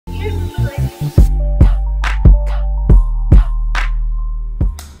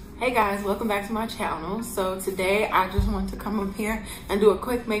Hey guys, welcome back to my channel. So today I just want to come up here and do a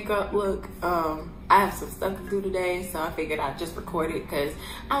quick makeup look. I have some stuff to do today, so I figured I'd just record it because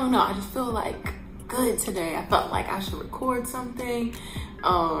I don't know, I just feel like good today. I felt like I should record something.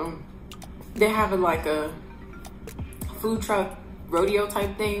 They're having like a food truck rodeo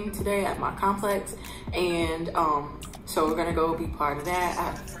type thing today at my complex, and so we're gonna go be part of that. I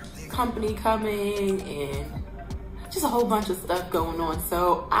have company coming and just a whole bunch of stuff going on.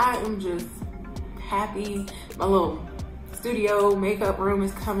 So I am just happy. My little studio makeup room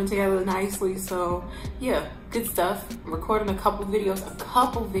is coming together nicely. So yeah, good stuff. I'm recording a couple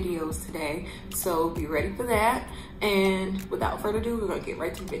videos today. So be ready for that. And without further ado, we're gonna get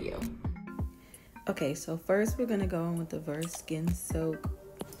right to the video. Okay, so first we're gonna go in with the Verse Skin Soak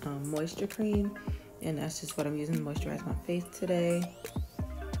Moisture Cream. And that's just what I'm using to moisturize my face today.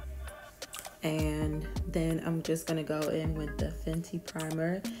 And then I'm just gonna go in with the Fenty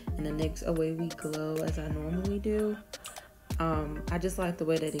primer and the NYX Away We Glow as I normally do. I just like the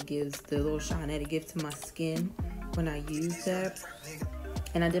way that it gives, the little shine that it gives to my skin when I use that.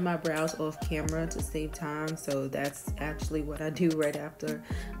 And I did my brows off camera to save time, so that's actually what I do right after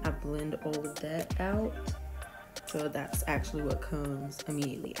I blend all of that out. So that's actually what comes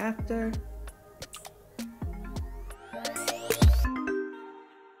immediately after.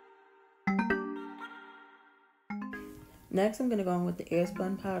 Next, I'm going to go in with the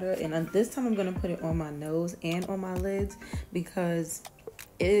Airspun powder, and this time I'm going to put it on my nose and on my lids because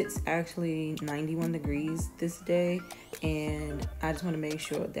it's actually 91 degrees this day, and I just want to make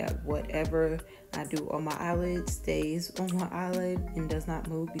sure that whatever I do on my eyelid stays on my eyelid and does not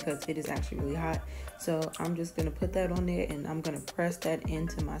move because it is actually really hot. So I'm just going to put that on there, and I'm going to press that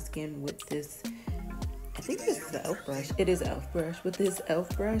into my skin with this, I think this is the e.l.f. brush. It is e.l.f. brush. With this e.l.f.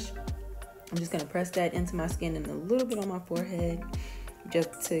 brush, I'm just gonna press that into my skin and a little bit on my forehead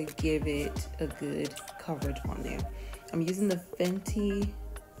just to give it a good coverage on there. I'm using the Fenty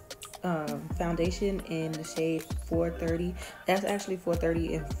foundation in the shade 430. That's actually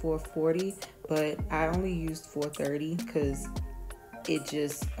 430 and 440, but I only used 430 because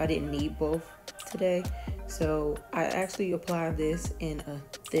I didn't need both today. So I actually apply this in a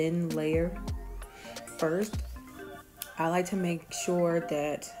thin layer first. I like to make sure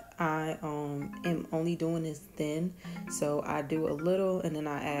that I am only doing this thin, so I do a little and then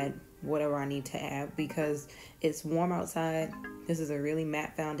I add whatever I need to add because it's warm outside. This is a really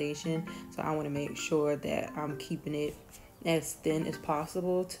matte foundation, so I want to make sure that I'm keeping it as thin as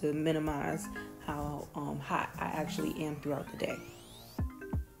possible to minimize how hot I actually am throughout the day.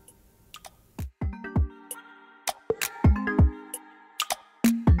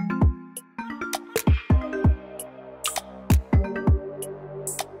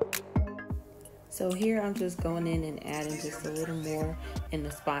 So here I'm just going in and adding just a little more in the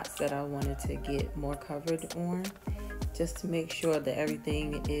spots that I wanted to get more covered on, just to make sure that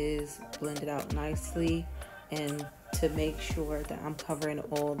everything is blended out nicely and to make sure that I'm covering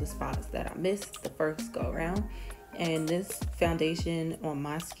all the spots that I missed the first go around. And this foundation on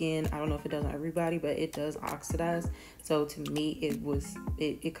my skin, I don't know if it does on everybody, but it does oxidize. So to me,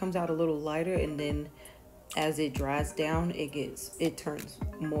 it comes out a little lighter, and then as it dries down, it turns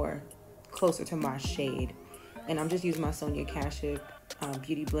more closer to my shade. And I'm just using my Sonia Kashuk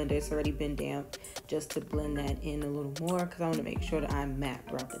beauty blender. It's already been damp, just to blend that in a little more because I want to make sure that I'm matte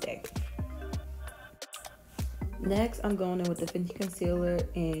throughout the day. Next, I'm going in with the Fenty concealer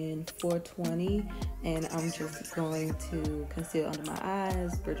in 420, and I'm just going to conceal under my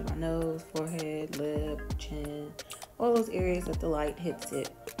eyes, bridge of my nose, forehead, lip, chin, all those areas that the light hits it.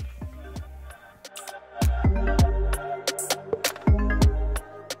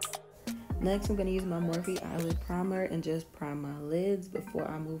 Next, I'm going to use my Morphe eyelid primer and just prime my lids before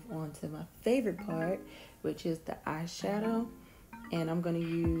I move on to my favorite part, which is the eyeshadow. And I'm going to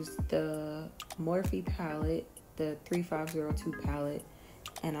use the Morphe palette, the 3502 palette,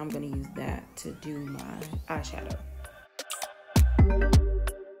 and I'm going to use that to do my eyeshadow.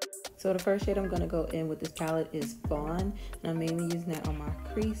 So the first shade I'm going to go in with this palette is Fawn, and I'm mainly using that on my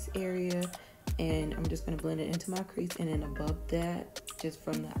crease area. And I'm just going to blend it into my crease, and then above that, just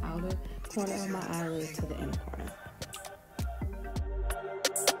from the outer corner of my eyelid to the inner corner.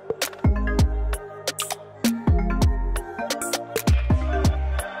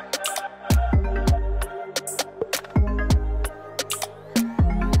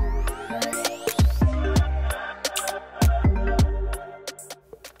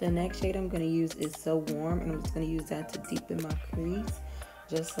 The next shade I'm going to use is So Warm, and I'm just going to use that to deepen my crease,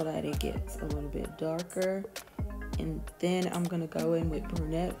 just so that it gets a little bit darker. And then I'm going to go in with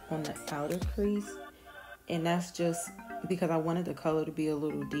Brunette on the outer crease, And that's just because I wanted the color to be a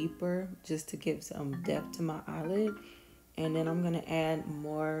little deeper, just to give some depth to my eyelid. And then I'm going to add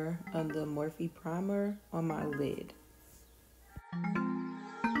more of the Morphe primer on my lid.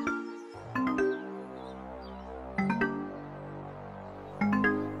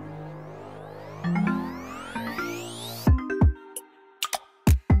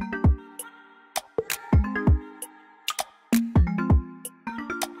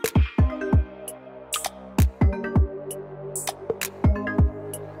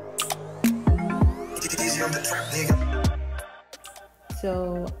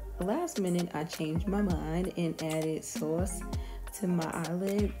 So last minute I changed my mind and added sauce to my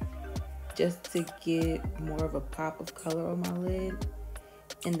eyelid just to get more of a pop of color on my lid.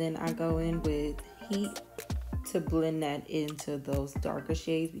 And then I go in with heat to blend that into those darker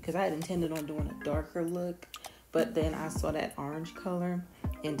shades, because I had intended on doing a darker look, but then I saw that orange color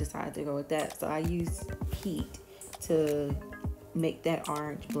and decided to go with that. So I use heat to make that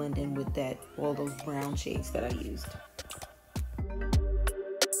orange blend in with that, all those brown shades that I used.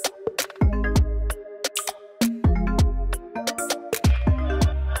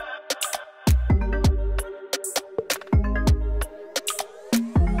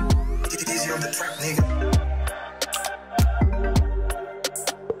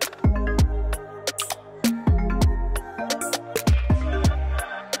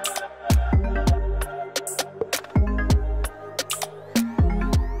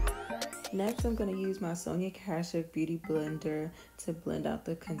 Next, I'm going to use my Sonia Kashuk Beauty Blender to blend out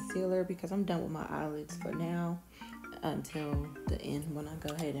the concealer, because I'm done with my eyelids for now until the end when I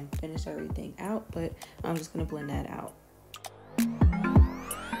go ahead and finish everything out, but I'm just going to blend that out.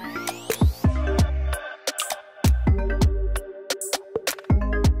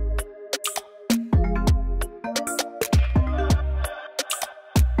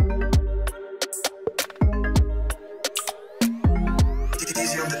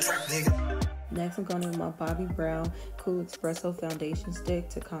 Next, I'm going to use my Bobbi Brown Cool Espresso Foundation Stick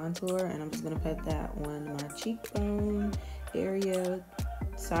to contour, and I'm just going to put that on my cheekbone area,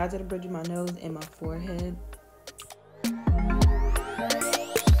 sides of the bridge of my nose, and my forehead.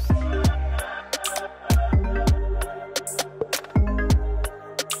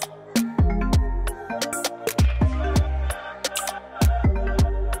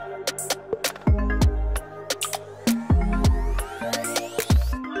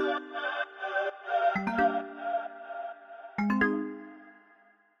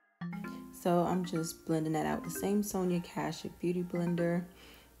 So I'm just blending that out with the same Sonia Kashuk Beauty Blender.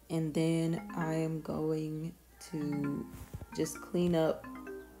 And then I am going to just clean up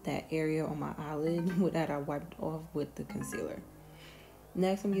that area on my eyelid that I wiped off with the concealer.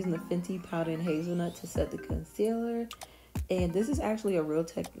 Next, I'm using the Fenty Powder and Hazelnut to set the concealer. And this is actually a Real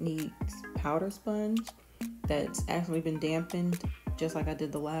Techniques powder sponge that's actually been dampened just like I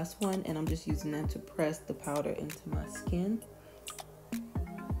did the last one. And I'm just using that to press the powder into my skin.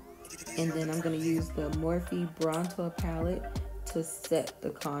 And then I'm going to use the Morphe Bronzer palette to set the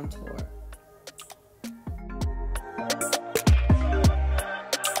contour.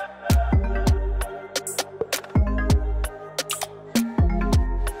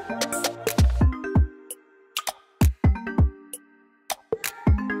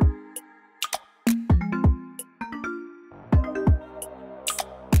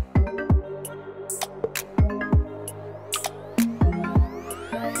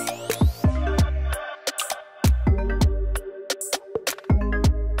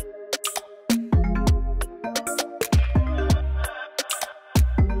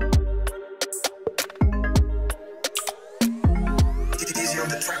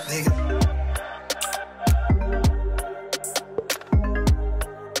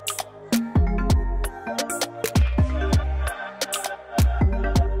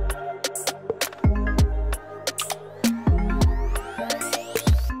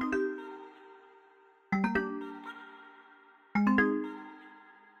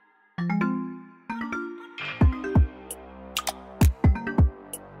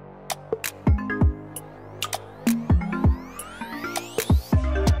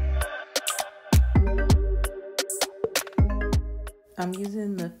 I'm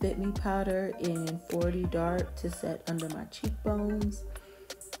using the Fit Me powder in 40 Dark to set under my cheekbones.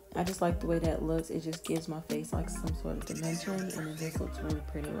 I just like the way that looks. It just gives my face like some sort of dimension, and it just looks really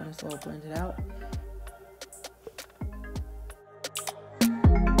pretty when it's all blended out.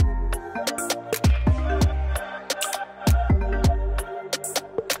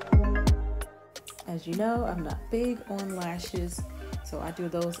 As you know, I'm not big on lashes, so I do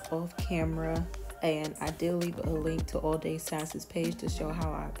those off camera And I did leave a link to ALLDAYSASS' page to show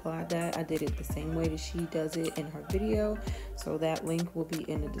how I applied that. I did it the same way that she does it in her video, so that link will be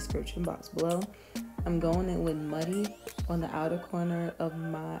in the description box below. I'm going in with Muddy on the outer corner of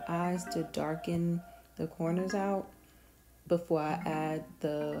my eyes to darken the corners out before I add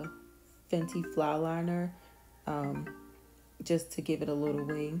the Fenty Flower Liner, just to give it a little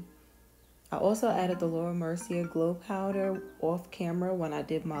wing. I also added the Laura Mercier Glow Powder off camera when I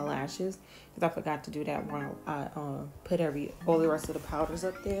did my lashes, because I forgot to do that when I put all the rest of the powders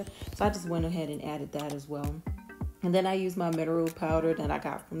up there. So I just went ahead and added that as well. And then I used my mineral powder that I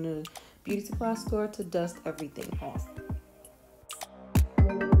got from the beauty supply store to dust everything off.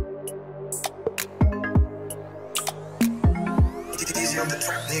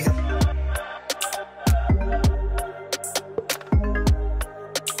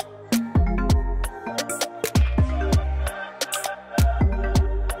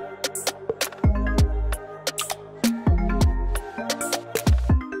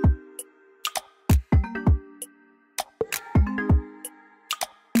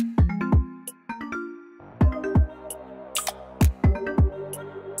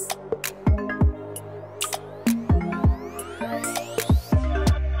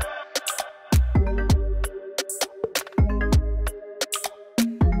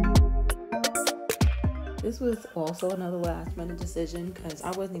 This was also another last minute decision because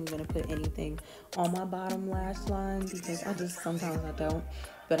I wasn't even going to put anything on my bottom lash line because sometimes I don't.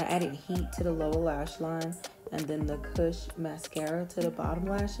 But I added heat to the lower lash line and then the Kush mascara to the bottom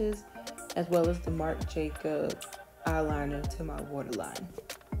lashes, as well as the Marc Jacob eyeliner to my waterline.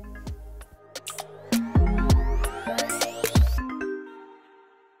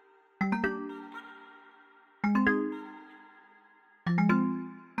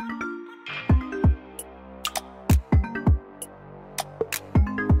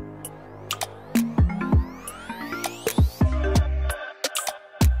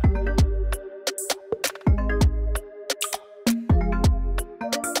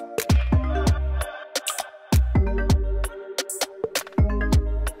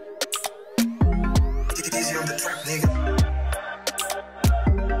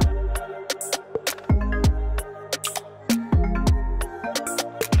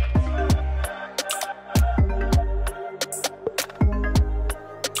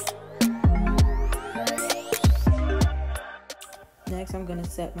 Next, I'm gonna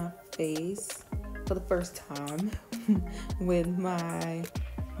set my face for the first time with my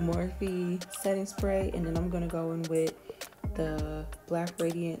Morphe setting spray, and then I'm gonna go in with the Black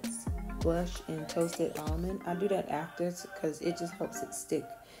Radiance blush in Toasted Almond. I do that after because it just helps it stick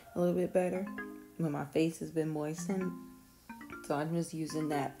a little bit better when my face has been moistened. So I'm just using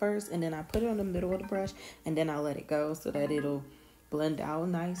that first, and then I put it on the middle of the brush, and then I let it go so that it'll blend out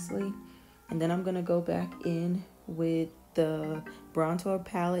nicely. And then I'm gonna go back in with the Bronzer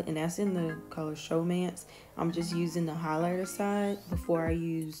palette, and that's in the color Showmance. I'm just using the highlighter side before I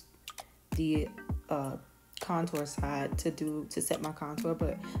use the contour side to set my contour,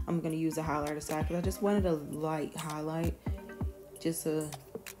 but I'm gonna use the highlighter side because I just wanted a light highlight, just a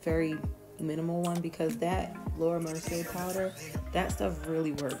very minimal one, because that Laura Mercier powder, that stuff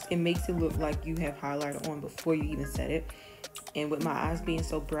really works. It makes it look like you have highlighter on before you even set it. And with my eyes being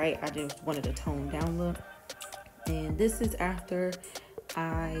so bright, I just wanted a toned down look. And this is after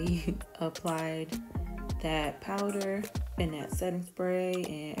I applied that powder and that setting spray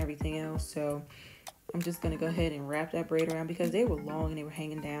and everything else. So I'm just gonna go ahead and wrap that braid around because they were long and they were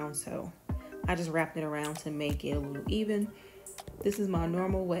hanging down. So I just wrapped it around to make it a little even. This is my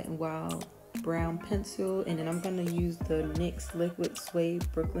normal Wet n Wild brown pencil, and then I'm gonna use the NYX Liquid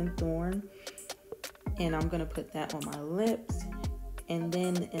Suede Brooklyn Thorn, and I'm gonna put that on my lips. And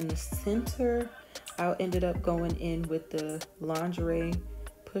then in the center, I ended up going in with the Lingerie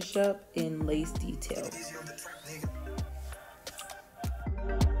Push Up in Lace Details.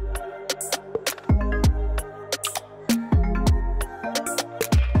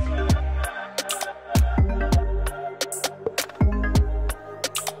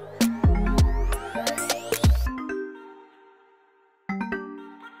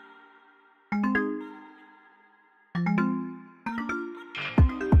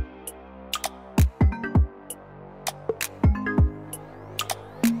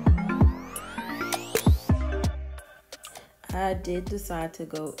 I did decide to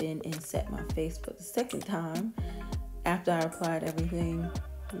go in and set my face for the second time after I applied everything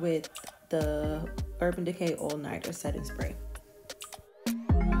with the Urban Decay All Nighter Setting Spray.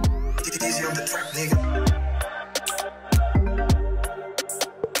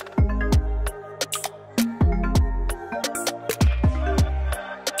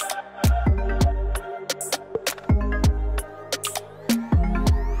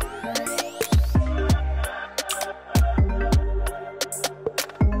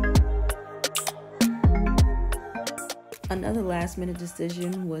 other last minute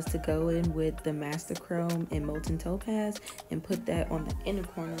decision was to go in with the Master Chrome and Molten Topaz and put that on the inner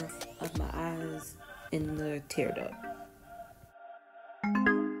corner of my eyes in the tear duct.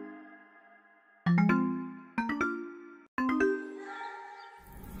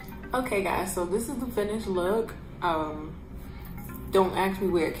 Okay guys, so this is the finished look. Don't ask me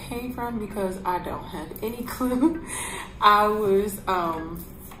where it came from because I don't have any clue. I was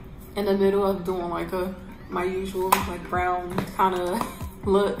in the middle of doing like my usual like brown kind of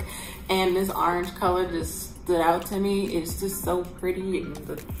look, and this orange color just stood out to me. It's just so pretty, and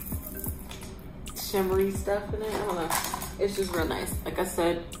the shimmery stuff in it, I don't know. It's just real nice. Like I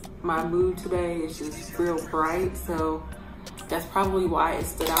said, my mood today is just real bright, so that's probably why it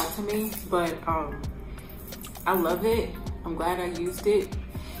stood out to me. But I love it. I'm glad I used it.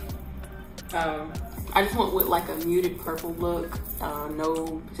 I just went with like a muted purple look.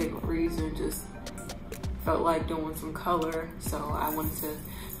 No particular reason, just felt like doing some color. So I wanted to,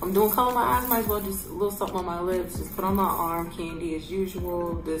 I'm doing color in my eyes, might as well just a little something on my lips, just put on my arm candy as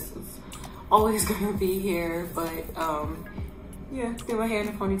usual. This is always gonna be here, but yeah, did my hair in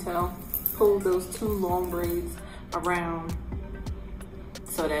a ponytail, pulled those 2 long braids around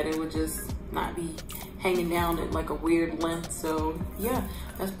so that it would just not be hanging down at like a weird length. So yeah,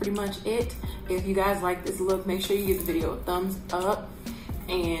 that's pretty much it. If you guys like this look, make sure you give the video a thumbs up,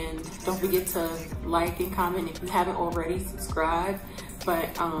 and don't forget to like and comment. If you haven't already, subscribe.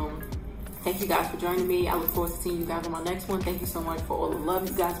 But thank you guys for joining me. I look forward to seeing you guys on my next one. Thank you so much for all the love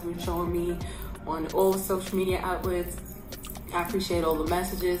you guys have been showing me on all the social media outlets. I appreciate all the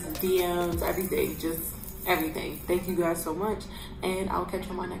messages, the DMs, everything, just everything. Thank you guys so much, and I'll catch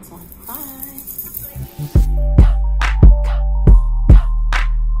you on my next one. Bye.